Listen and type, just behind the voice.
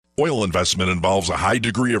Oil investment involves a high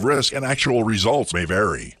degree of risk and actual results may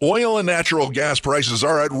vary. Oil and natural gas prices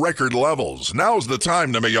are at record levels. Now's the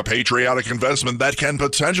time to make a patriotic investment that can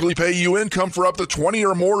potentially pay you income for up to 20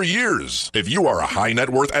 or more years. If you are a high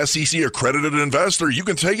net worth SEC accredited investor, you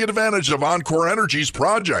can take advantage of Encore Energy's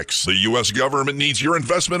projects. The U.S. government needs your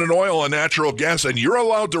investment in oil and natural gas, and you're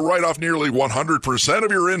allowed to write off nearly 100%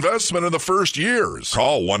 of your investment in the first years.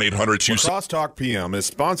 Call 1-800-2... Crosstalk PM is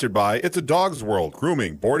sponsored by It's a Dog's World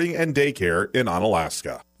Grooming, Boarding, and Daycare in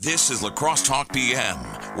Onalaska. This is Lacrosse Talk PM,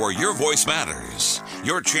 where your voice matters.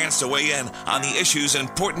 Your chance to weigh in on the issues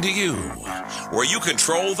important to you. Where you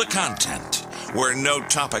control the content. Where no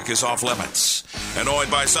topic is off limits.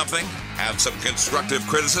 Annoyed by something? Have some constructive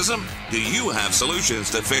criticism? Do you have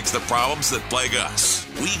solutions to fix the problems that plague us?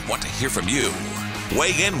 We want to hear from you.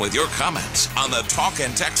 Weigh in with your comments on the talk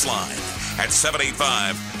and text line at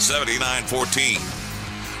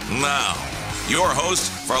 785-7914. Now, your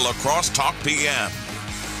host for Lacrosse Talk PM,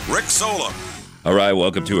 Rick Solem. All right,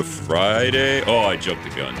 welcome to a Friday. Oh, I jumped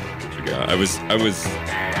the gun. I was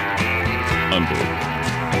unbelievable.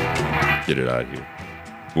 Get it out of here.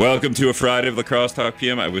 Welcome to a Friday of Lacrosse Talk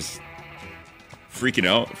PM. I was freaking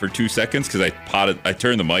out for 2 seconds because I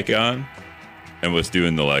turned the mic on and was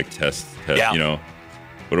doing the test, yeah.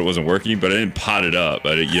 But it wasn't working. But I didn't pot it up.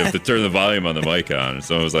 You have to turn the volume on the mic on.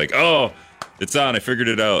 So I was like, oh, it's on. I figured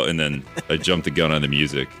it out. And then I jumped the gun on the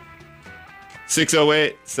music.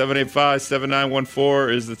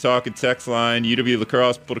 608-785-7914 is the talk and text line. UW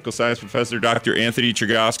Lacrosse political science professor Dr. Anthony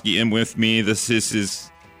Chergosky in with me. This is his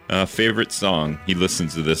favorite song. He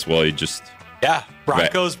listens to this while he just... Yeah,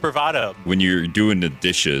 Broncos Bravado. When you're doing the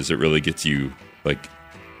dishes, it really gets you,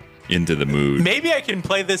 into the mood. Maybe I can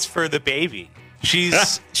play this for the baby.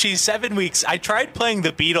 She's 7 weeks. I tried playing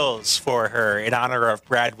the Beatles for her in honor of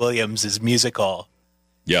Brad Williams' musical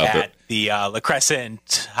at the La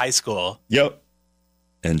Crescent High School. Yep.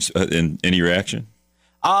 And any reaction?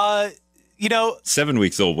 7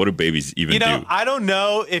 weeks old. What do babies even do? I don't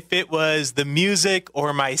know if it was the music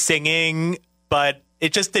or my singing, but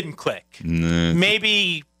it just didn't click.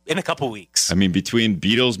 Maybe in a couple weeks. I mean, between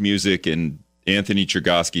Beatles music and Anthony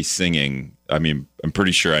Chergosky singing, I'm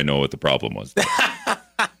pretty sure I know what the problem was.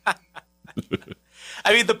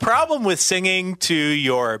 The problem with singing to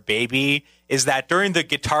your baby is that during the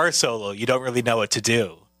guitar solo, you don't really know what to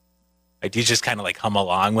do. Do you just kind of hum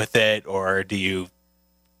along with it, or do you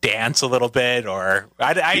dance a little bit? Or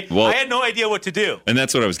I had no idea what to do. And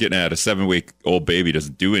that's what I was getting at. A 7-week-old baby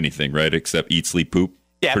doesn't do anything, right? Except eat, sleep, poop.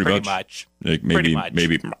 Yeah, pretty much. Maybe.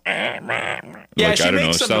 Yeah, she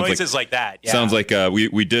makes some noises like that. Yeah. Sounds like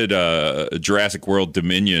we did a Jurassic World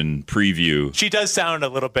Dominion preview. She does sound a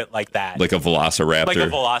little bit like that. Like a velociraptor.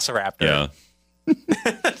 Yeah.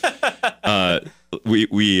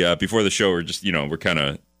 We before the show, we're just we're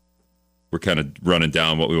kind of running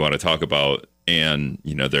down what we want to talk about, and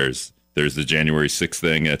there's the January 6th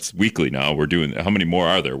thing. It's weekly now. We're doing. How many more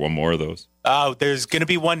are there? One more of those? Oh, there's going to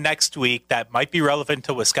be one next week that might be relevant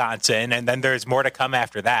to Wisconsin, and then there's more to come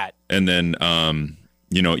after that. And then,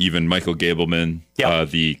 even Michael Gableman,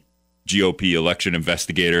 the GOP election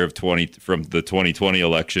investigator from the 2020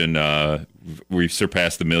 election, we've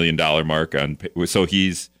surpassed the $1 million mark on. So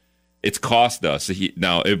it's cost us.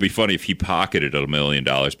 Now it'd be funny if he pocketed $1 million,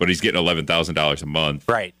 but he's getting $11,000 a month,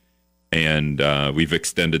 right? And we've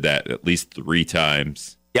extended that at least 3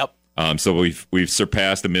 times. Yep. So we've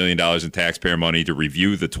surpassed $1 million in taxpayer money to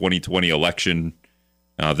review the 2020 election.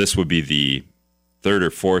 This would be the 3rd or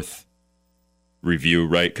 4th review,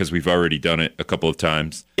 right? Because we've already done it a couple of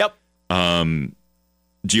times. Yep.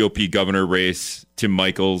 GOP governor race, Tim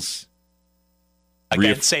Michels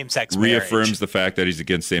against same-sex marriage. Reaffirms the fact that he's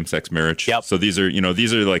against same-sex marriage. Yep. So these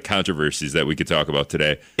are controversies that we could talk about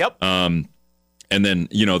today. Yep. And then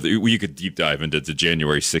we could deep dive into the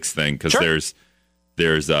January 6th thing because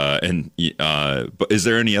but is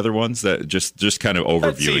there any other ones that just kind of overviewing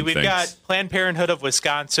Let's see. We've things? got Planned Parenthood of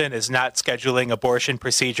Wisconsin is not scheduling abortion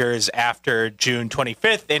procedures after June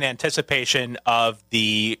 25th in anticipation of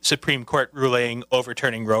the Supreme Court ruling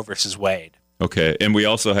overturning Roe versus Wade. Okay, and we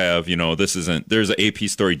also have there's an AP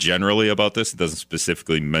story generally about this. It doesn't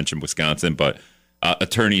specifically mention Wisconsin, but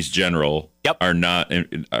attorneys general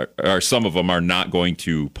some of them are not going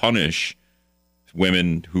to punish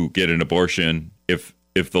women who get an abortion if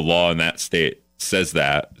the law in that state says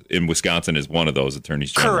that. In Wisconsin is one of those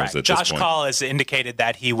attorneys general. Correct. Josh Kaul has indicated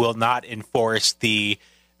that he will not enforce the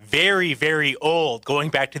very, very old, going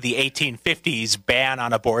back to the 1850s, ban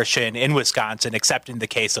on abortion in Wisconsin, except in the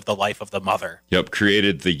case of the life of the mother. Yep,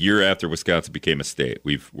 created the year after Wisconsin became a state.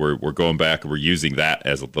 We're going back and we're using that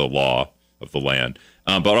as the law of the land.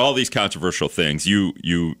 But all these controversial things, you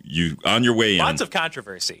on your way in. Lots of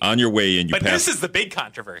controversy. On your way in, But this is the big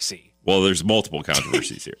controversy. Well, there's multiple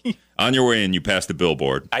controversies here. On your way in, you passed a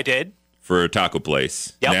billboard. I did. For a taco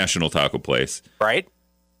place, national taco place. Right.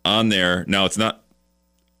 On there, now it's not,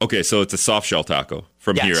 okay, so it's a soft shell taco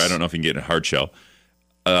from here. I don't know if you can get a hard shell.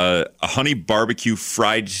 A honey barbecue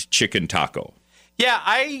fried chicken taco. Yeah,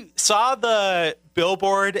 I saw the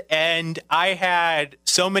billboard and I had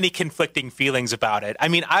so many conflicting feelings about it. I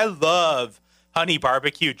mean, I love honey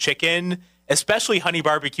barbecue chicken, especially honey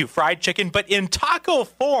barbecue fried chicken, but in taco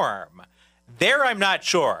form, there I'm not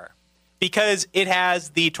sure. Because it has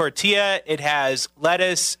the tortilla, it has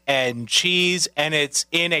lettuce and cheese, and it's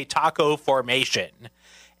in a taco formation.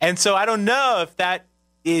 And so I don't know if that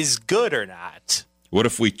is good or not. What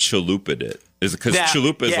if we chalupaed it? Is it because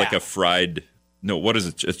chalupa is like a fried? No, what is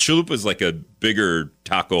it? Chalupa is like a bigger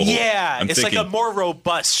taco. Yeah, it's like a more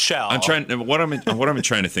robust shell. I'm trying. What I'm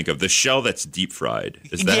trying to think of, the shell that's deep fried.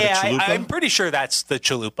 Is that a chalupa? I'm pretty sure that's the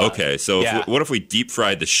chalupa. Okay, so what if we deep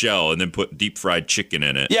fried the shell and then put deep fried chicken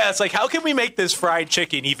in it? Yeah, it's like, how can we make this fried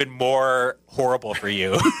chicken even more horrible for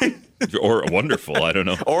you? Or wonderful, I don't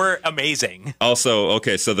know. Or amazing. Also,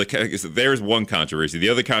 okay, so there's one controversy. The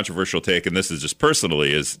other controversial take, and this is just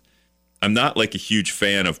personally, is I'm not like a huge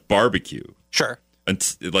fan of barbecue. Sure. And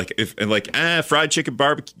fried chicken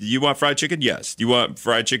barbecue. Do you want fried chicken? Yes. Do you want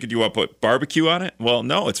fried chicken? Do you want to put barbecue on it? Well,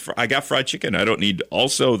 no. I got fried chicken. I don't need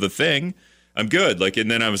also the thing. I'm good. Like,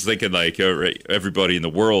 and then I was thinking like everybody in the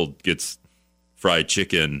world gets fried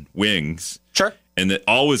chicken wings. Sure. And it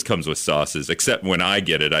always comes with sauces, except when I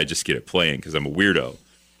get it, I just get it plain because I'm a weirdo.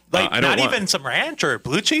 Like I don't want even some ranch or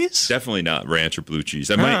blue cheese? Definitely not ranch or blue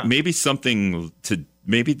cheese. I might maybe something to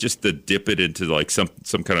maybe just to dip it into like some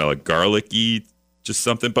kind of like garlicky, just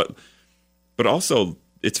something. But also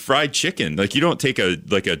it's fried chicken. Like you don't take a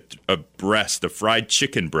fried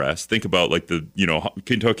chicken breast. Think about like the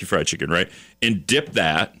Kentucky Fried Chicken, right? And dip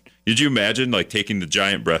that. Did you imagine like taking the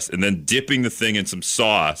giant breast and then dipping the thing in some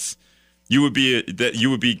sauce? You would be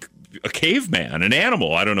a caveman, an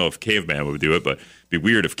animal. I don't know if caveman would do it, but it'd be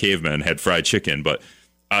weird if cavemen had fried chicken. But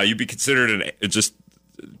you'd be considered just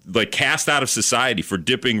like cast out of society for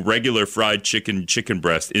dipping regular fried chicken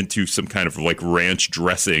breast into some kind of like ranch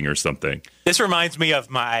dressing or something. This reminds me of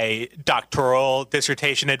my doctoral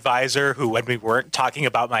dissertation advisor, who, when we weren't talking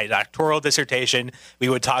about my doctoral dissertation, we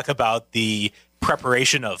would talk about the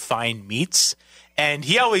preparation of fine meats. And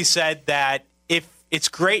he always said that if it's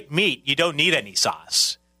great meat, you don't need any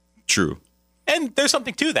sauce. True. And there's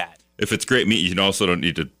something to that. If it's great meat, you also don't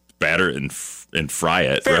need to batter it and fry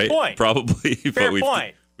it, Fair right? Point. Probably. Fair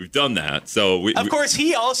point. We've done that. So of course,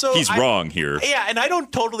 he's wrong here. Yeah, and I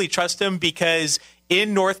don't totally trust him because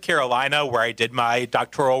in North Carolina, where I did my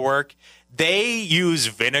doctoral work, they use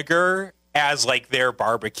vinegar as like their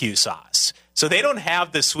barbecue sauce. So they don't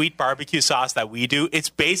have the sweet barbecue sauce that we do. It's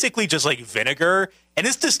basically just like vinegar, and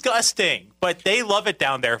it's disgusting, but they love it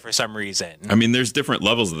down there for some reason. I mean, there's different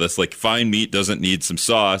levels of this. Like fine meat doesn't need some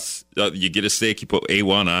sauce. You get a steak, you put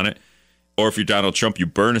A1 on it. Or if you're Donald Trump, you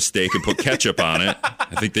burn a steak and put ketchup on it.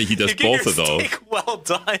 I think that he does both of those. Steak well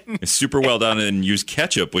done. It's super well done, and use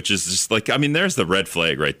ketchup, which is just like, I mean, there's the red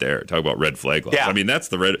flag right there. Talk about red flag laws. Yeah. I mean, that's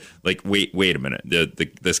the red. Like, wait a minute.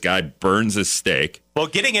 This guy burns his steak. Well,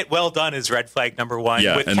 getting it well done is red flag number one.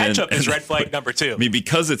 Yeah, with ketchup is red flag number two. I mean,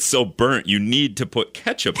 because it's so burnt, you need to put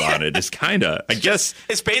ketchup on it. It's kind of, I guess.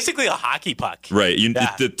 It's basically a hockey puck. Right.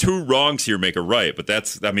 The two wrongs here make a right, but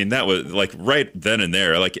that was like right then and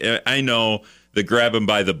there. Like, I know the grab him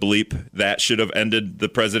by the bleep, that should have ended the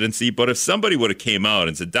presidency. But if somebody would have came out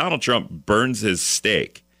and said Donald Trump burns his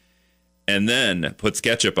steak and then puts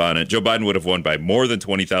ketchup on it, Joe Biden would have won by more than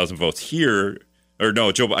 20,000 votes here. Or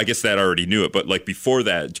no, I guess that already knew it. But like before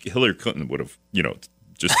that, Hillary Clinton would have,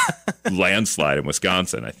 just landslide in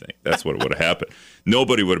Wisconsin, I think. That's what would have happened.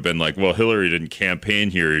 Nobody would have been like, well, Hillary didn't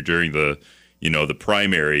campaign here during the, the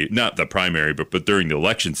primary, not the primary, but during the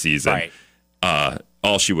election season. Right.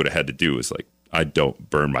 All she would have had to do was like, I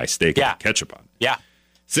don't burn my steak and put ketchup on it. Yeah.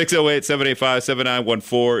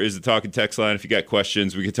 608-785-7914 is the talking text line. If you got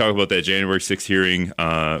questions, we can talk about that January 6th hearing.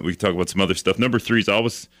 We can talk about some other stuff. Number three's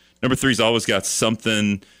always got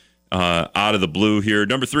something out of the blue here.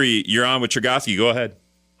 Number 3, you're on with Chergosky. Go ahead.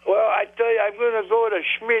 Well, I tell you, I'm going to go to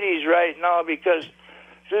Schmitty's right now because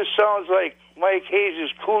this sounds like Mike Hayes'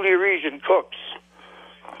 Cooley Region Cooks.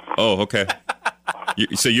 Oh, okay.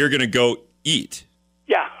 So you're going to go eat?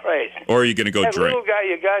 Yeah, right. Or are you going to go that drink? That little guy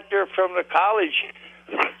you got there from the college,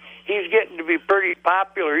 he's getting to be pretty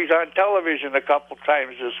popular. He's on television a couple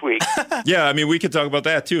times this week. Yeah, I mean, we could talk about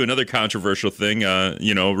that, too. Another controversial thing,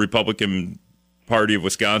 Republican Party of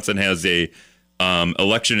Wisconsin has a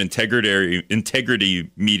election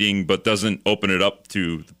integrity meeting, but doesn't open it up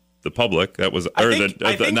to the public. That was, I think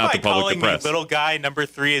not the public, calling the press. me little guy number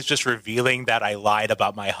 3 is just revealing that I lied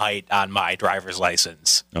about my height on my driver's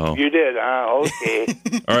license. Oh, You did, huh? Okay.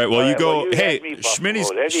 all right. Well, All you right, go. well, you Hey, had me buffaloed.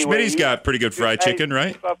 Anyway, Schmitty's got pretty good fried chicken,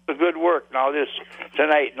 right? Keep up the good work now.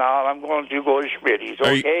 Tonight. Now I'm going to go to Schmitty's.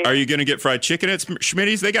 Okay. Are you going to get fried chicken at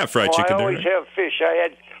Schmitty's? They got fried chicken I there. always Right? have fish. I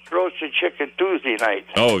had roasted chicken Tuesday night.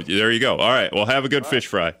 Oh, there you go. All right. Well, have a good fish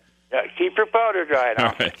fry. Yeah, keep your powder dry now.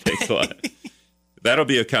 All right. Thanks a lot. That'll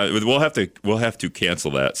be we'll have to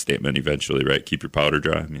cancel that statement eventually, right? Keep your powder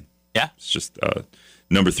dry. I mean, Yeah. it's just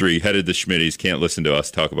number 3, headed to Schmitty's, can't listen to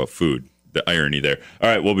us talk about food. The irony there. All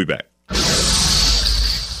right, we'll be back.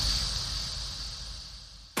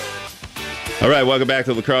 All right, welcome back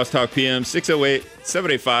to Lacrosse Talk PM.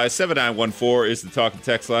 608-785-7914 is the talk and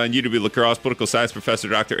text line. UW Lacrosse political science professor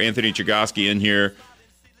Dr. Anthony Chergosky in here.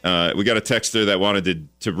 We got a texter that wanted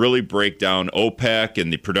to really break down OPEC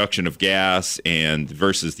and the production of gas and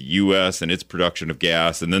versus the U.S. and its production of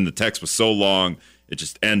gas. And then the text was so long, it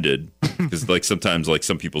just ended because sometimes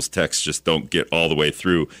some people's texts just don't get all the way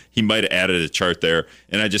through. He might have added a chart there.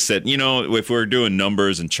 And I just said, if we're doing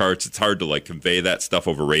numbers and charts, it's hard to convey that stuff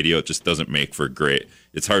over radio. It just doesn't make for great.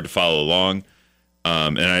 It's hard to follow along.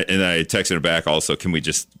 And I texted him back also,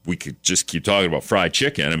 we could just keep talking about fried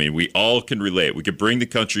chicken. I mean, we all can relate. We could bring the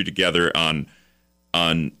country together on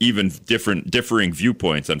even differing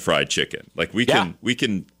viewpoints on fried chicken. We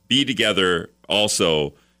can be together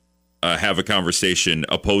also, have a conversation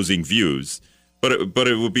opposing views, but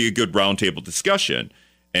it would be a good roundtable discussion.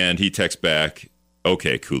 And he texts back,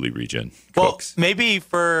 okay, Cooley Region cooks. Well, maybe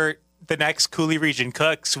for the next Cooley Region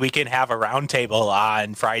cooks, we can have a roundtable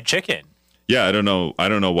on fried chicken. Yeah, I don't know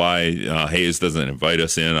why Hayes doesn't invite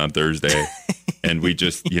us in on Thursday, and we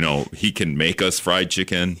just, he can make us fried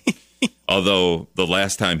chicken. Although the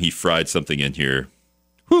last time he fried something in here,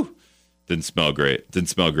 didn't smell great.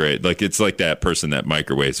 It's like that person that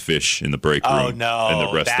microwaves fish in the break room. Oh no, and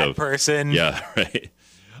the rest that person. Yeah, right.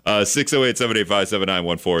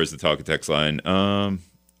 608-785-7914 is the talk and text line. All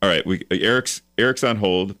right, Eric's on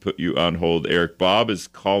hold. Put you on hold, Eric. Bob is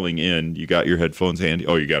calling in. You got your headphones handy?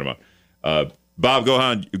 Oh, you got them on. Bob, go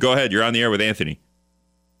ahead. You're on the air with Anthony.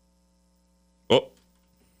 Oh,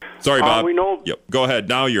 sorry, Bob. We know. Yep. Go ahead.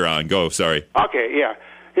 Now you're on. Go. Sorry. Okay. Yeah.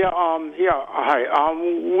 Hi.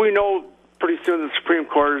 We know pretty soon the Supreme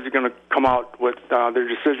Court is going to come out with their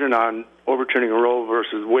decision on overturning Roe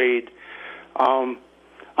versus Wade. I'm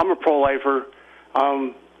a pro-lifer.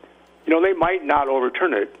 They might not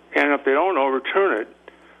overturn it, and if they don't overturn it,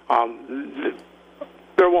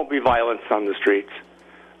 there won't be violence on the streets.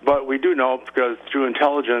 But we do know, because through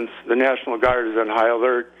intelligence, the National Guard is on high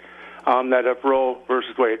alert, that if Roe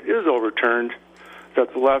versus Wade is overturned,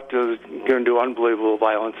 that the left is going to do unbelievable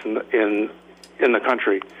violence in the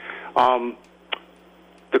country. The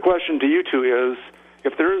question to you two is,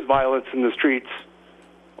 if there is violence in the streets,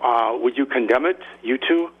 would you condemn it, you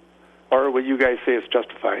two, or would you guys say it's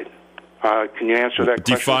justified? Can you answer that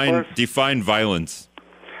question for us? Define violence.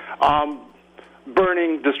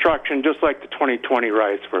 Burning, destruction, just like the 2020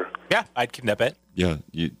 riots were. Yeah, I'd condemn it. Yeah,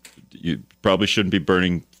 you probably shouldn't be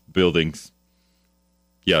burning buildings.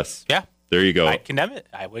 Yes. Yeah. There you go. I'd condemn it.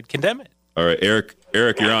 I would condemn it. All right, Eric,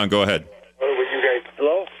 you're on. Go ahead.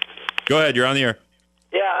 Hello? Go ahead. You're on the air.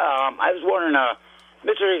 Yeah, I was wondering,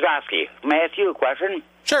 Mr. Chergosky, may I ask you a question?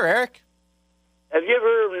 Sure, Eric. Have you ever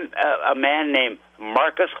heard a man named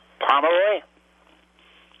Marcus Pomeroy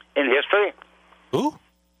in history? Who?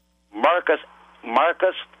 Marcus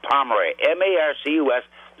Pomeroy, M-A-R-C-U-S,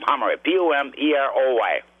 Pomeroy,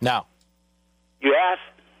 P-O-M-E-R-O-Y. No. You have?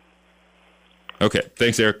 Okay,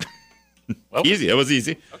 thanks, Eric. Well, easy. That was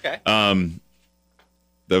easy. Okay. That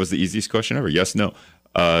was the easiest question ever. Yes, no.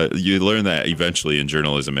 You learn that eventually in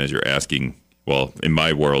journalism as you're asking, well, in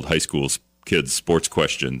my world, high school kids sports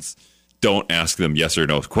questions. Don't ask them yes or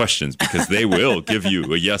no questions because they will give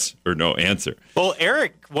you a yes or no answer. Well,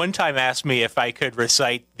 Eric one time asked me if I could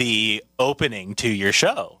recite the opening to your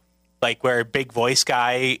show, like where Big Voice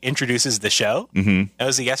Guy introduces the show. Mm-hmm. That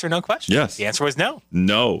was a yes or no question. Yes. The answer was no.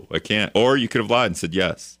 No, I can't. Or you could have lied and said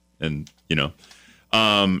yes. And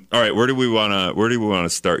all right. Where do we want to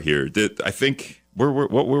start here?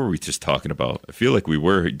 What were we just talking about? I feel like we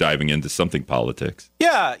were diving into something politics.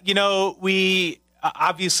 Yeah, we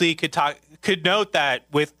obviously could note that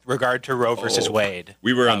with regard to Roe versus Wade.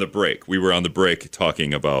 We were on the break. We were on the break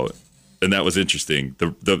talking about, and that was interesting.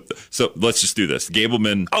 So let's just do this.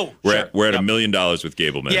 Gableman. Oh, we're sure. at $1 million with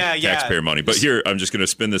Gableman. Yeah. Taxpayer money. But here, I'm just going to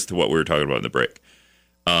spin this to what we were talking about in the break.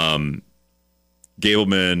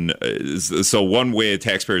 Gableman, so one way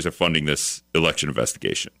taxpayers are funding this election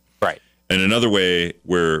investigation. Right. And another way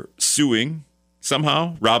we're suing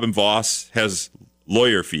somehow. Robin Voss has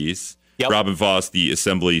lawyer fees. Yep. Robin Voss, the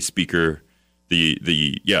Assembly Speaker,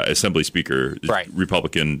 Assembly Speaker, right.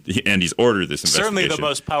 Republican, and he's ordered this investigation. Certainly the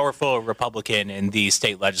most powerful Republican in the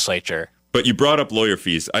state legislature. But you brought up lawyer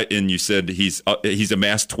fees, and you said he's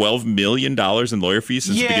amassed $12 million in lawyer fees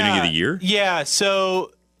since the beginning of the year? Yeah,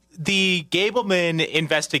 so the Gableman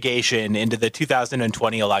investigation into the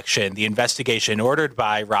 2020 election, the investigation ordered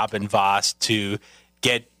by Robin Voss to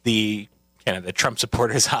get the Trump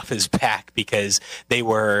supporters off his back because they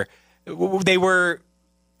were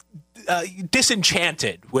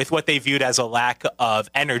disenchanted with what they viewed as a lack of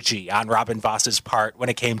energy on Robin Voss's part when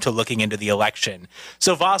it came to looking into the election.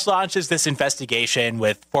 So Voss launches this investigation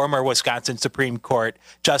with former Wisconsin Supreme Court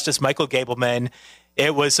Justice Michael Gableman.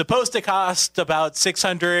 It was supposed to cost about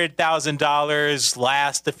 $600,000,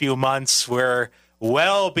 last a few months. We're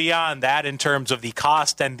well beyond that in terms of the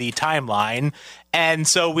cost and the timeline. And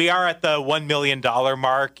so we are at the $1 million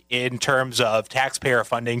mark in terms of taxpayer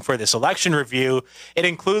funding for this election review. It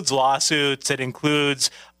includes lawsuits. It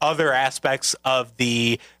includes other aspects of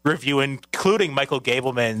the review, including Michael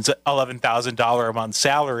Gableman's $11,000 a month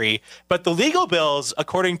salary. But the legal bills,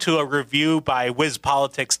 according to a review by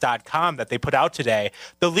WizPolitics.com that they put out today,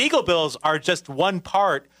 the legal bills are just one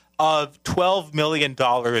part of $12 million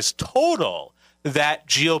total that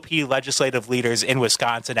GOP legislative leaders in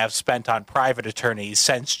Wisconsin have spent on private attorneys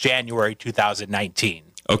since January 2019.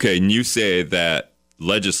 Okay, and you say that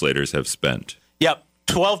legislators have spent. Yep,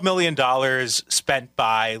 $12 million spent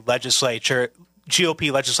by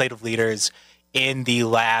GOP legislative leaders in the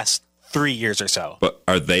last 3 years or so. But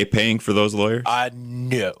are they paying for those lawyers?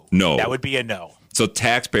 No. No. That would be a no. So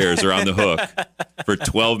taxpayers are on the hook for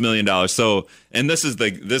 $12 million. So, and this is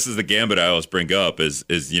the gambit I always bring up is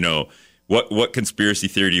What conspiracy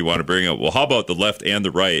theory do you want to bring up? Well, how about the left and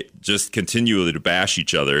the right just continually to bash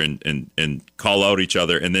each other and call out each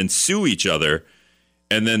other and then sue each other,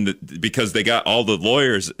 and then because they got all the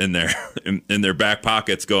lawyers in their back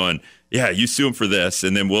pockets going, yeah, you sue them for this,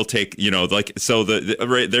 and then we'll take so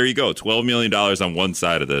right there you go, $12 million on one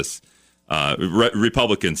side of this.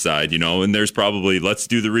 Republican side, and there's probably, let's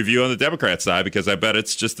do the review on the Democrat side because I bet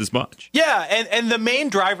it's just as much. Yeah, and the main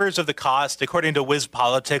drivers of the cost, according to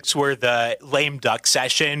WizPolitics, were the lame duck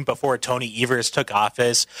session before Tony Evers took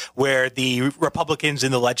office, where the Republicans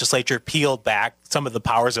in the legislature peeled back some of the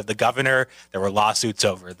powers of the governor. There were lawsuits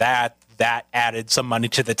over that. That added some money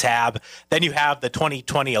to the tab. Then you have the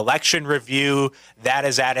 2020 election review. That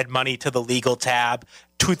has added money to the legal tab.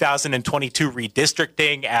 2022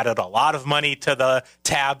 redistricting added a lot of money to the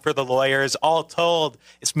tab for the lawyers. All told,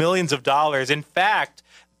 it's millions of dollars. In fact,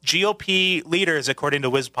 GOP leaders, according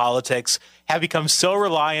to WizPolitics, have become so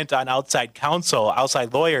reliant on outside counsel,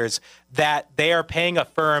 outside lawyers, that they are paying a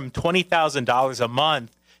firm $20,000 a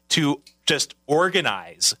month to just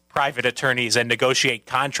organize private attorneys and negotiate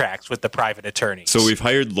contracts with the private attorneys. So we've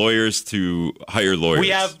hired lawyers to hire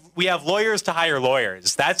lawyers. We have lawyers to hire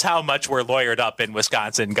lawyers. That's how much we're lawyered up in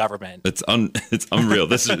Wisconsin government. It's unreal.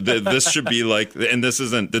 This should be like, and this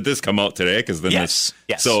isn't. Did this come out today? Because then yes.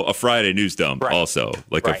 So a Friday news dump also,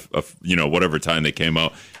 like a whatever time they came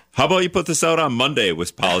out. How about you put this out on Monday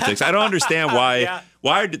with politics? I don't understand why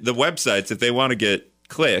the websites, if they want to get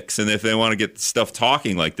clicks and if they want to get stuff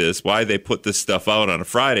talking like this, why they put this stuff out on a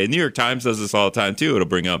Friday. New York Times does this all the time too. It'll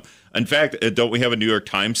bring up, in fact, don't we have a New York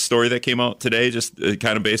Times story that came out today, just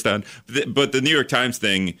kind of based on, but the New York Times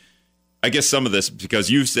thing, I guess some of this, because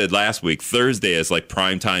you said last week, Thursday is like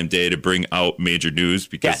prime time day to bring out major news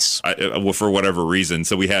because for whatever reason.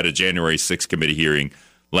 So we had a January 6th committee hearing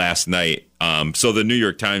last night. So the New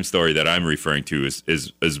York Times story that I'm referring to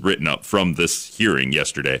is written up from this hearing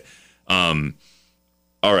yesterday.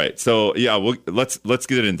 All right, so yeah, let's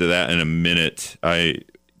get into that in a minute. I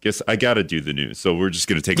guess I gotta do the news, so we're just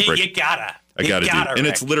gonna take a break. You gotta. I gotta do, and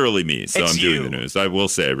it's literally me, so it's I'm doing the news. I will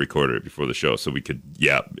say I recorded it before the show, so we could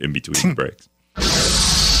in between the breaks.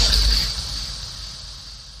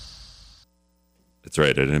 That's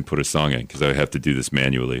right. I didn't put a song in because I have to do this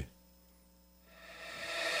manually.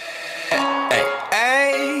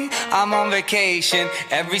 Hey, I'm on vacation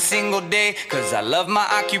every single day because I love my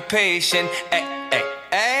occupation.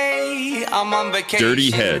 Hey, I'm on vacation.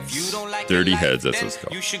 Dirty Heads. Dirty Heads, that's what it's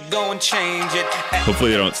called. You should go and change it.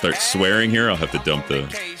 Hopefully they don't start swearing here. I'll have to dump the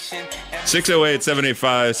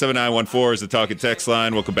 608-785-7914 is the talk and text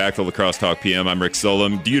line. Welcome back to Lacrosse Talk PM. I'm Rick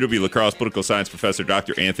Solom, UW Lacrosse political science professor,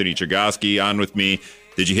 Dr. Anthony Chergosky, on with me.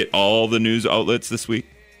 Did you hit all the news outlets this week?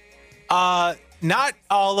 Not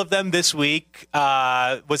all of them this week.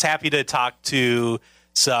 Was happy to talk to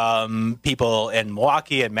some people in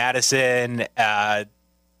Milwaukee and Madison.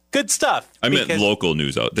 Good stuff. I meant local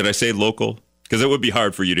news out. Did I say local? Because it would be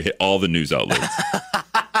hard for you to hit all the news outlets,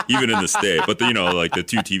 even in the state. But like the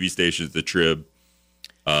two TV stations, the Trib,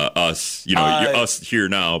 us. Us here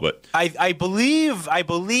now. But I believe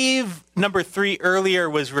number 3 earlier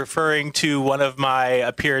was referring to one of my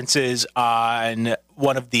appearances on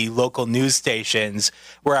one of the local news stations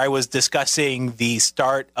where I was discussing the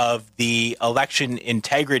start of the election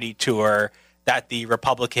integrity tour that the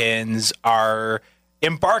Republicans are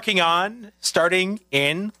embarking on starting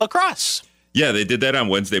in La Crosse. Yeah, they did that on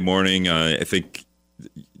Wednesday morning. I think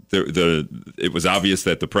it was obvious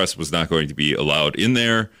that the press was not going to be allowed in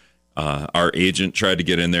there. Our agent tried to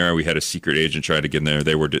get in there. We had a secret agent try to get in there.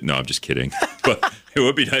 No, I'm just kidding. But it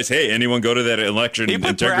would be nice. Hey, anyone go to that election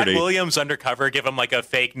integrity? Brad Williams undercover, give him like a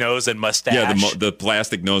fake nose and mustache. Yeah, the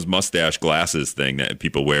plastic nose mustache glasses thing that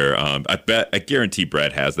people wear. I guarantee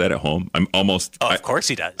Brad has that at home. Of course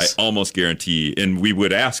he does. I almost guarantee, and we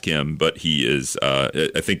would ask him, but he is,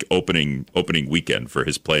 I think, opening weekend for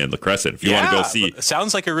his play in La Crescent. If you want to go see,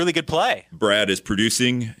 sounds like a really good play. Brad is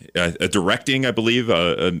producing, directing, I believe,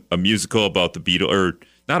 a musical about the Beatles, or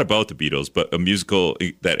not about the Beatles, but a musical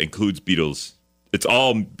that includes Beatles. It's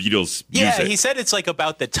all Beatles music. Yeah, he said it's like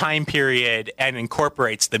about the time period and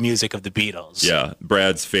incorporates the music of the Beatles. Yeah,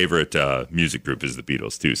 Brad's favorite music group is the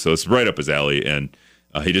Beatles, too. So it's right up his alley, and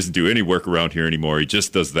he doesn't do any work around here anymore. He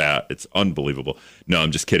just does that. It's unbelievable. No,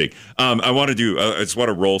 I'm just kidding. I just want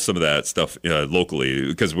to roll some of that stuff locally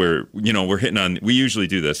because we're hitting on, we usually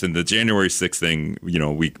do this, and the January 6th thing,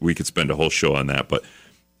 we could spend a whole show on that, but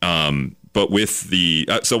with the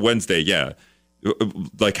so Wednesday, yeah,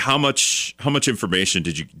 like how much information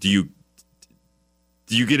do you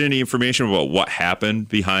get any information about what happened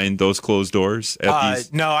behind those closed doors?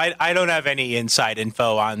 No, I don't have any inside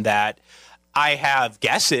info on that. I have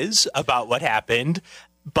guesses about what happened,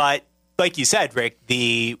 but like you said, Rick,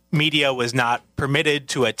 the media was not permitted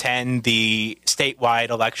to attend the statewide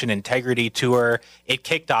election integrity tour. It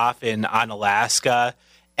kicked off in Onalaska.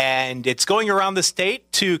 And it's going around the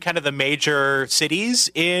state to kind of the major cities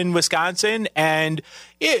in Wisconsin. And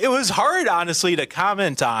it was hard, honestly, to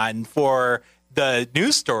comment on for the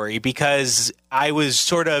news story because I was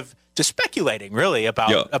sort of just speculating, really,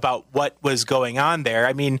 about what was going on there.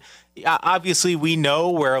 I mean, obviously, we know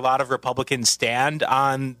where a lot of Republicans stand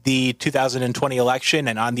on the 2020 election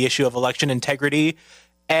and on the issue of election integrity.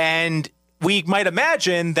 And we might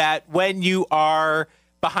imagine that when you are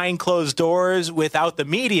behind closed doors without the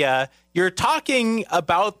media, you're talking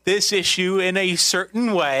about this issue in a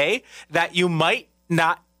certain way that you might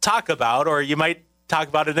not talk about, or you might talk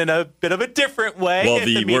about it in a bit of a different way if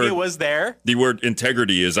the media was there. The word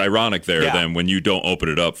integrity is ironic there then when you don't open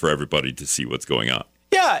it up for everybody to see what's going on.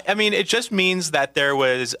 Yeah, I mean, it just means that there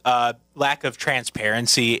was a lack of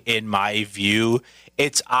transparency in my view.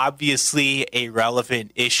 It's obviously a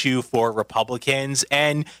relevant issue for Republicans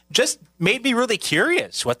and just made me really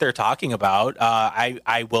curious what they're talking about.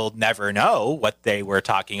 I will never know what they were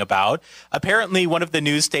talking about. Apparently, one of the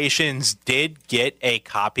news stations did get a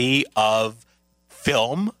copy of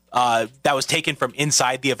film that was taken from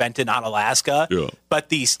inside the event in Onalaska, but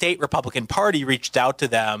the state Republican Party reached out to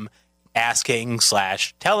them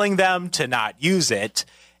asking/telling them to not use it,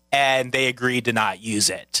 and they agreed to not use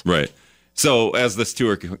it. Right. So as this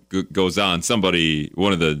tour goes on, somebody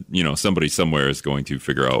somewhere is going to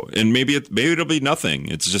figure out, and maybe it'll be nothing.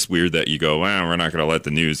 It's just weird that you go, well, we're not going to let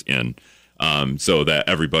the news in, so that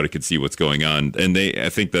everybody can see what's going on. And I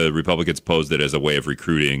think the Republicans posed it as a way of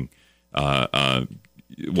recruiting, election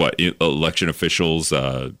officials,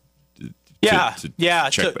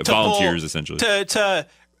 volunteers essentially to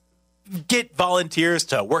get volunteers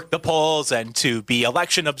to work the polls and to be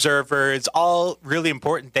election observers, all really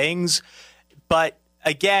important things. But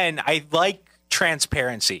again, I like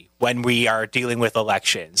transparency when we are dealing with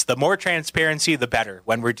elections. The more transparency, the better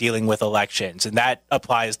when we're dealing with elections. And that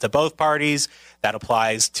applies to both parties. That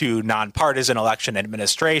applies to nonpartisan election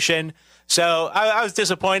administration. So I was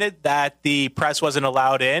disappointed that the press wasn't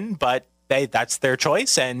allowed in, but that's their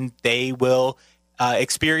choice, and they will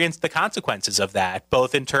experience the consequences of that,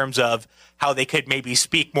 both in terms of how they could maybe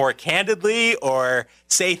speak more candidly or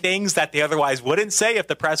say things that they otherwise wouldn't say if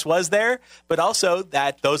the press was there, but also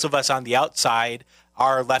that those of us on the outside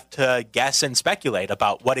are left to guess and speculate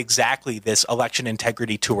about what exactly this election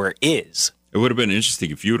integrity tour is. It would have been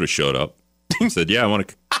interesting if you would have showed up and said, "Yeah,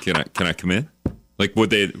 can I come in? Like,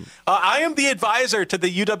 would they? I am the advisor to the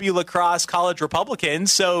UW La Crosse College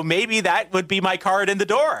Republicans, so maybe that would be my card in the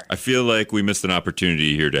door. I feel like we missed an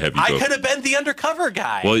opportunity here to have you. I could have been the undercover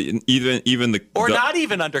guy. Well, even the not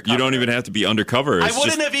even undercover. You don't even have to be undercover. I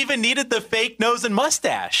wouldn't have even needed the fake nose and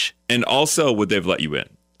mustache. And also, would they have let you in?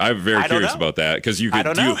 I'm very curious about that because do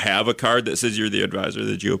you have a card that says you're the advisor of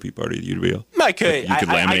the GOP party of the UWL? I could. You could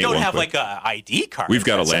laminate I don't have quick. like a ID card. We've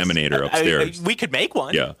got a laminator upstairs. We could make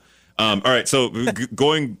one. Yeah. All right. So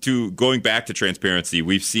going back to transparency,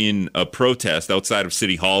 we've seen a protest outside of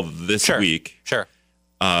City Hall this week. Sure.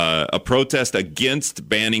 A protest against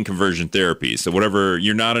banning conversion therapy. So whatever,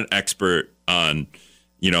 you're not an expert on.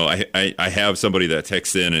 I have somebody that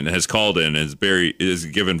texts in and has called in and is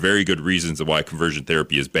given very good reasons of why conversion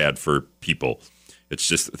therapy is bad for people. It's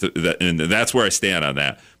just and that's where I stand on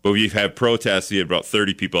that. But we've had protests. We had about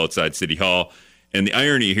 30 people outside City Hall. And the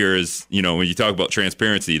irony here is, when you talk about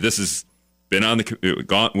transparency, this has been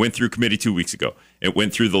went through committee 2 weeks ago. It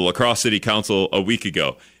went through the La Crosse City Council a week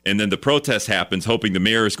ago. And then the protest happens, hoping the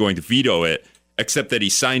mayor is going to veto it, except that he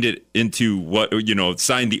signed it into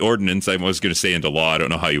signed the ordinance. I was going to say into law. I don't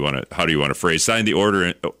know how do you want to phrase signed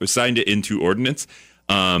it into ordinance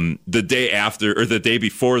the day after or the day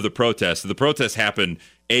before the protest. The protest happened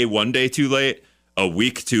 1 day too late, a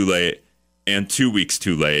week too late, and 2 weeks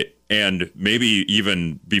too late. And maybe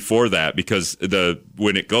even before that, because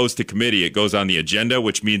when it goes to committee, it goes on the agenda,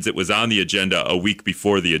 which means it was on the agenda a week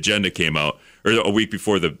before the agenda came out, or a week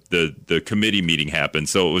before the committee meeting happened.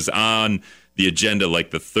 So it was on the agenda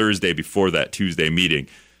like the Thursday before that Tuesday meeting.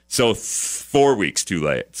 So 4 weeks too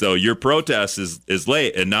late. So your protest is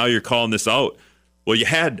late, and now you're calling this out. Well, you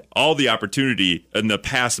had all the opportunity in the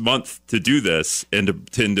past month to do this and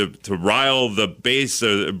to rile the base,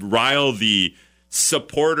 rile the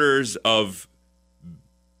supporters of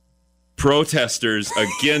protesters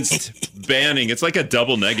against banning. It's like a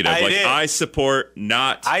double negative. I support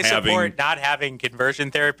not having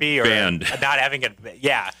conversion therapy or banned. Not having it.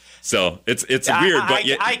 Yeah. So it's weird, but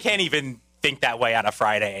I can't even think that way on a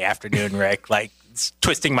Friday afternoon, Rick. Like it's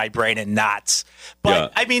twisting my brain in knots.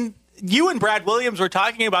 But I mean, you and Brad Williams were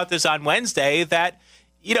talking about this on Wednesday. That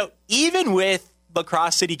even with La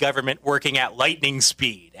Crosse city government working at lightning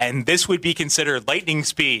speed, and this would be considered lightning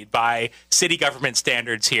speed by city government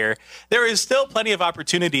standards here, there is still plenty of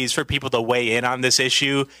opportunities for people to weigh in on this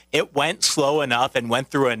issue. It went slow enough and went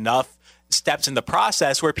through enough steps in the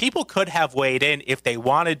process where people could have weighed in if they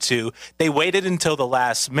wanted to. They waited until the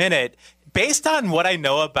last minute. Based on what I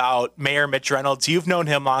know about Mayor Mitch Reynolds, you've known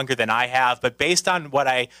him longer than I have, but based on what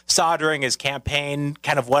I saw during his campaign,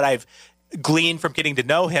 kind of what I've gleaned from getting to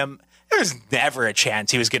know him, there's never a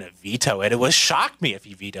chance he was going to veto it. It would shock me if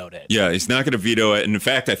he vetoed it. Yeah, he's not going to veto it. And in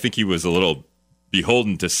fact, I think he was a little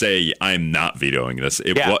beholden to say, I'm not vetoing this.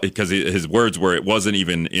 Because his words were, it wasn't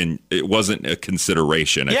a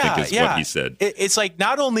consideration, I think is what he said. It's like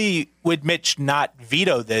not only would Mitch not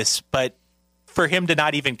veto this, but for him to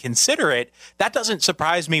not even consider it, that doesn't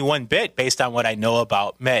surprise me one bit based on what I know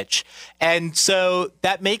about Mitch. And so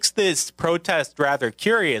that makes this protest rather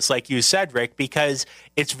curious, like you said, Rick, because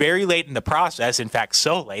it's very late in the process. In fact,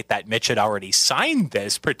 so late that Mitch had already signed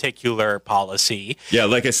this particular policy. Yeah,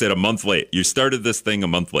 like I said, a month late. You started this thing a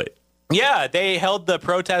month late. Yeah, they held the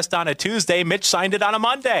protest on a Tuesday. Mitch signed it on a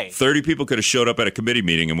Monday. 30 people could have showed up at a committee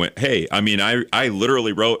meeting and went, hey, I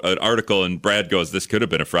literally wrote an article and Brad goes, this could have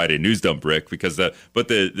been a Friday news dump, Rick, because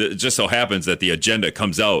it just so happens that the agenda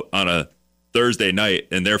comes out on a Thursday night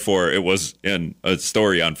and therefore it was in a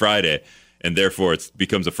story on Friday. And therefore, it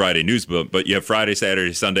becomes a Friday news. But you have Friday,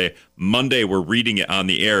 Saturday, Sunday. Monday, we're reading it on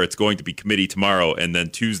the air. It's going to be committee tomorrow. And then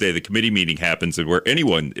Tuesday, the committee meeting happens and where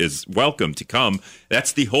anyone is welcome to come.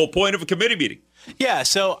 That's the whole point of a committee meeting. Yeah,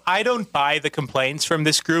 so I don't buy the complaints from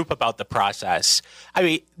this group about the process. I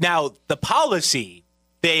mean, now, the policy,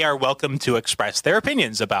 they are welcome to express their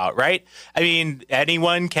opinions about, right? I mean,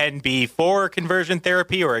 anyone can be for conversion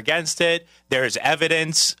therapy or against it. There's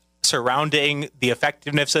evidence surrounding the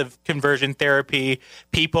effectiveness of conversion therapy.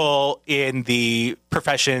 People in the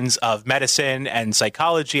professions of medicine and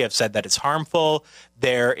psychology have said that it's harmful.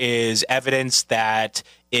 There is evidence that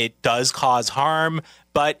it does cause harm.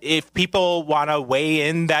 But if people want to weigh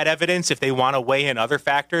in that evidence, if they want to weigh in other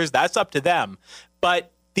factors, that's up to them.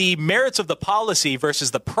 But the merits of the policy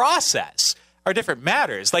versus the process are different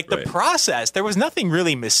matters. Like the process, there was nothing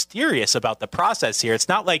really mysterious about the process here. It's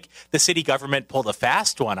not like the city government pulled a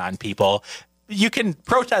fast one on people. You can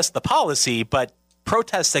protest the policy, but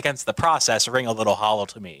protests against the process ring a little hollow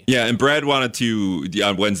to me. Yeah, and Brad wanted to,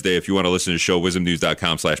 on Wednesday, if you want to listen to the show,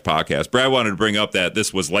 wisdomnews.com/podcast, Brad wanted to bring up that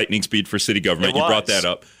this was lightning speed for city government. You brought that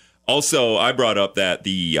up. Also, I brought up that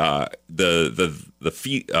the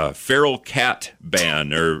feral cat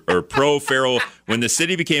ban or pro feral, when the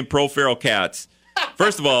city became pro feral cats.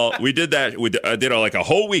 First of all, we did that. I did like a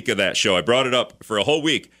whole week of that show. I brought it up for a whole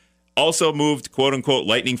week. Also moved, quote unquote,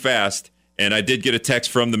 lightning fast. And I did get a text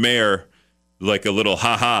from the mayor, like a little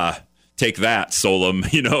take that, Solem,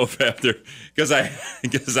 after,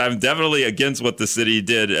 because I'm definitely against what the city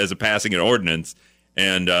did as a passing an ordinance.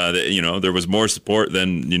 And, there was more support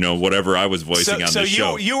than, whatever I was voicing on this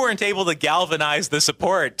show. So you weren't able to galvanize the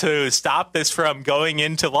support to stop this from going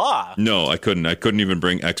into law? No, I couldn't. I couldn't even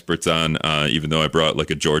bring experts on, even though I brought like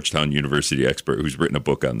a Georgetown University expert who's written a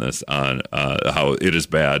book on this, on how it is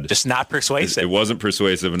bad. Just not persuasive. It wasn't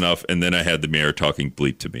persuasive enough. And then I had the mayor talking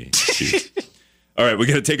bleep to me. All right, we're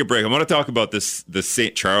going to take a break. I want to talk about the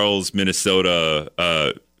St. Charles,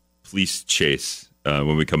 Minnesota police chase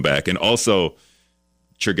when we come back. And also,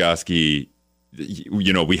 Chergosky,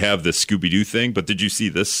 we have the Scooby-Doo thing, but did you see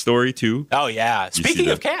this story too? Oh, yeah. Speaking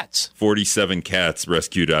of cats. 47 cats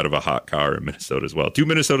rescued out of a hot car in Minnesota as well. 2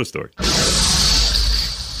 Minnesota stories.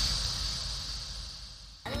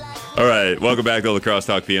 All right, welcome back to La Crosse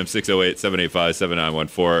Talk PM,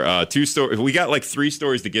 608-785-7914. 2 stories. We got like 3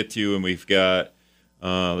 stories to get to, and we've got,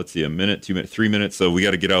 let's see, a minute, 2 minutes, 3 minutes. So we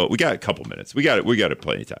got to get out. We got a couple minutes. We got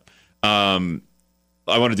plenty of time.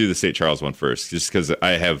 I want to do the St. Charles one first, just because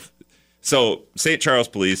I have. So St. Charles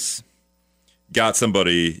police got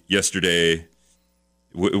somebody yesterday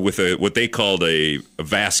with what they called a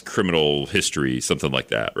vast criminal history, something like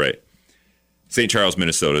that, right? St. Charles,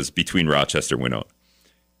 Minnesota is between Rochester and Winona.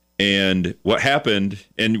 And what happened,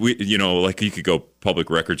 and we, like you could go public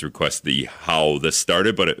records request how this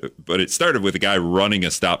started, but it started with a guy running a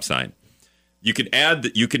stop sign. You can add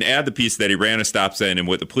the piece that he ran a stop sign, and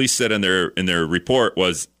what the police said in their report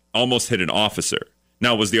was almost hit an officer.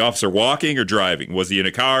 Now, was the officer walking or driving? Was he in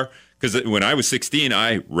a car? Because when I was 16,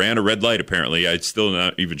 I ran a red light. Apparently, I'm still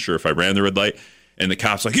not even sure if I ran the red light. And the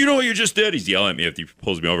cop's like, "You know what you just did?" He's yelling at me if he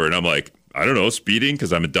pulls me over, and I'm like, "I don't know, speeding,"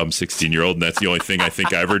 because I'm a dumb 16-year-old, and that's the only thing I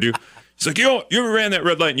think I ever do. He's like, "You ever ran that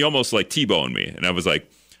red light and you almost like T-boned me?" And I was like,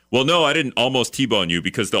 "Well, no, I didn't almost T-bone you,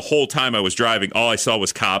 because the whole time I was driving, all I saw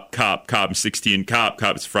was cop, I'm 16, cop,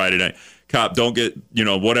 it's Friday night, cop, don't get,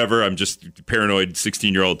 whatever, I'm just paranoid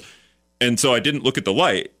 16-year-old. And so I didn't look at the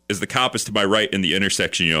light as the cop is to my right in the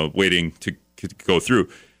intersection, waiting to go through.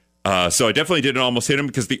 So I definitely didn't almost hit him,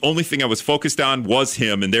 because the only thing I was focused on was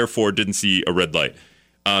him, and therefore didn't see a red light.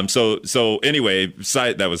 So anyway,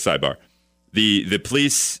 that was sidebar. The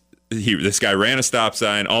police... this guy ran a stop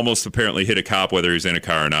sign, almost apparently hit a cop, whether he's in a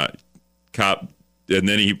car or not. Cop, and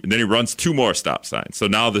then he runs 2 more stop signs. So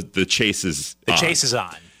now the chase is on. Chase is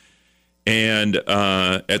on. And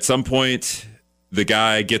at some point, the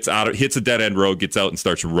guy hits a dead end road, gets out, and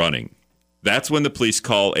starts running. That's when the police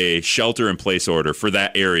call a shelter-in-place order for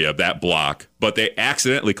that area, that block. But they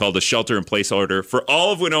accidentally called a shelter-in-place order for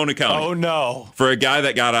all of Winona County. Oh, no. For a guy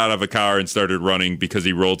that got out of a car and started running because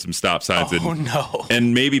he rolled some stop signs. Oh, no.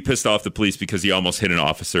 And maybe pissed off the police because he almost hit an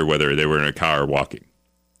officer, whether they were in a car or walking.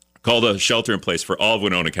 Called a shelter-in-place for all of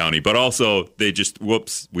Winona County. But also, they just,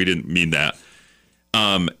 whoops, we didn't mean that.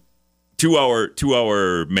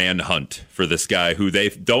 2-hour manhunt for this guy who they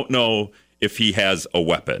don't know if he has a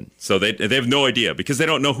weapon. So they have no idea, because they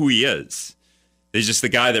don't know who he is. He's just the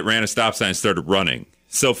guy that ran a stop sign and started running.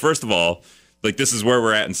 So first of all, like, this is where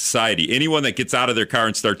we're at in society. Anyone that gets out of their car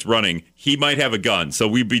and starts running, he might have a gun. So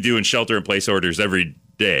we'd be doing shelter-in-place orders every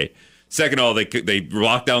day. Second of all, they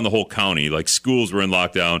locked down the whole county. Like, schools were in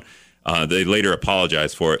lockdown. They later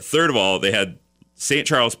apologized for it. Third of all, they had St.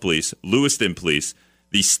 Charles Police, Lewiston Police,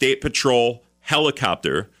 the State Patrol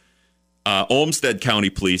helicopter, Olmsted County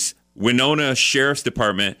Police, Winona Sheriff's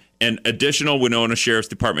Department, and additional Winona Sheriff's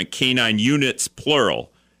Department canine units,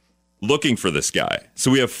 plural, looking for this guy. So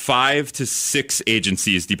we have 5 to 6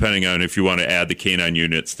 agencies, depending on if you want to add the canine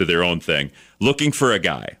units to their own thing, looking for a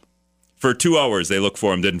guy. For 2 hours, they look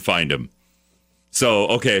for him, didn't find him. So,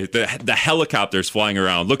 okay, the helicopter's flying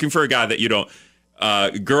around, looking for a guy that you don't...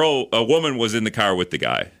 a woman was in the car with the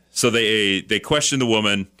guy. So they question the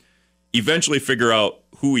woman, eventually figure out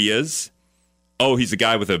who he is. Oh, he's a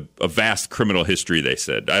guy with a vast criminal history, they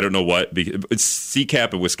said. I don't know what. It's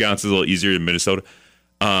CCAP in Wisconsin is a little easier than Minnesota.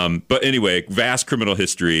 But anyway, vast criminal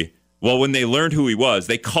history. Well, when they learned who he was,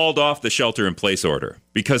 they called off the shelter-in-place order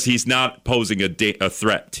because he's not posing a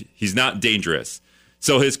threat. He's not dangerous.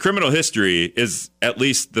 So his criminal history is at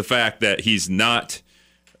least the fact that he's not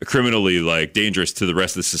criminally dangerous to the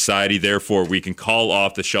rest of society. Therefore, we can call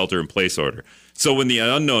off the shelter-in-place order. So when the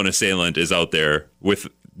unknown assailant is out there with...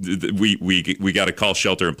 We got to call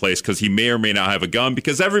shelter in place because he may or may not have a gun,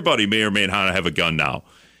 because everybody may or may not have a gun now.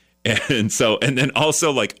 And then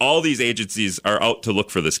also, like, all these agencies are out to look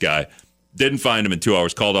for this guy. Didn't find him in 2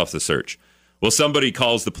 hours, called off the search. Well, somebody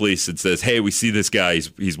calls the police and says, hey, we see this guy.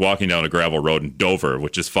 He's walking down a gravel road in Dover,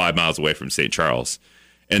 which is 5 miles away from St. Charles.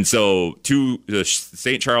 And so the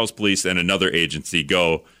St. Charles police and another agency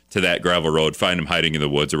go to that gravel road, find him hiding in the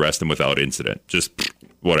woods, arrest him without incident. Just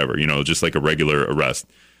whatever, just like a regular arrest.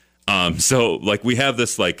 So like we have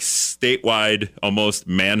this like statewide almost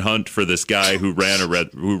manhunt for this guy who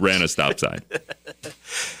ran a stop sign.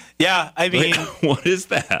 Yeah, I mean, what is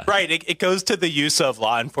that? Right. It goes to the use of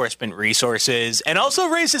law enforcement resources and also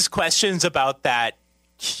raises questions about that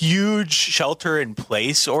huge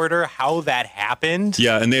shelter-in-place order, how that happened.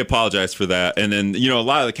 Yeah, and they apologize for that. And then, a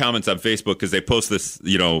lot of the comments on Facebook, because they post this,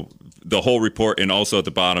 the whole report, and also at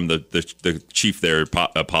the bottom, the chief there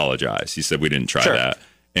apologized. He said, we didn't try that.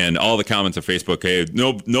 And all the comments on Facebook, hey,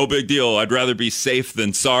 no big deal. I'd rather be safe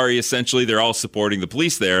than sorry. Essentially, they're all supporting the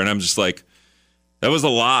police there. And I'm just like, that was a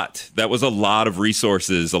lot. That was a lot of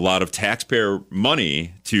resources, a lot of taxpayer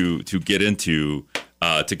money to get into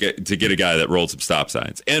to get a guy that rolled some stop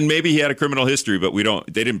signs. And maybe he had a criminal history, but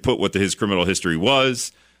they didn't put what his criminal history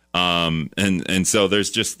was. And so there's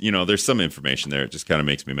just there's some information there. It just kind of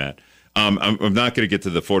makes me mad. I'm not going to get to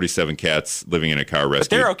the 47 cats living in a car rescued.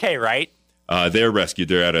 But they're okay, right? They're rescued.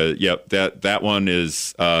 They're at that one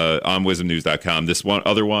is on wisdomnews.com. This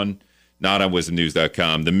other one, not on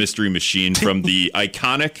wisdomnews.com. The mystery machine from the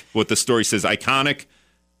iconic, what the story says, iconic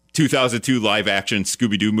 2002 live action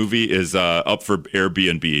Scooby-Doo movie is up for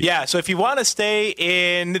Airbnb. Yeah, so if you want to stay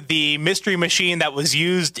in the mystery machine that was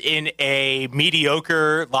used in a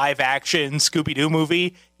mediocre live action Scooby-Doo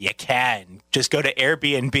movie, you can. Just go to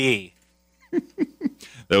Airbnb.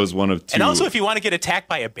 That was one of two. And also if you want to get attacked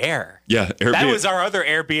by a bear. Yeah, Airbnb. That was our other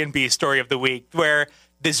Airbnb story of the week, where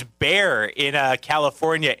this bear in a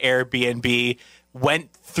California Airbnb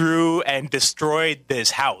went through and destroyed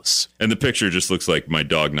this house. And the picture just looks like my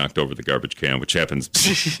dog knocked over the garbage can, which happens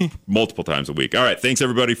multiple times a week. All right. Thanks,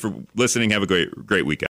 everybody, for listening. Have a great weekend.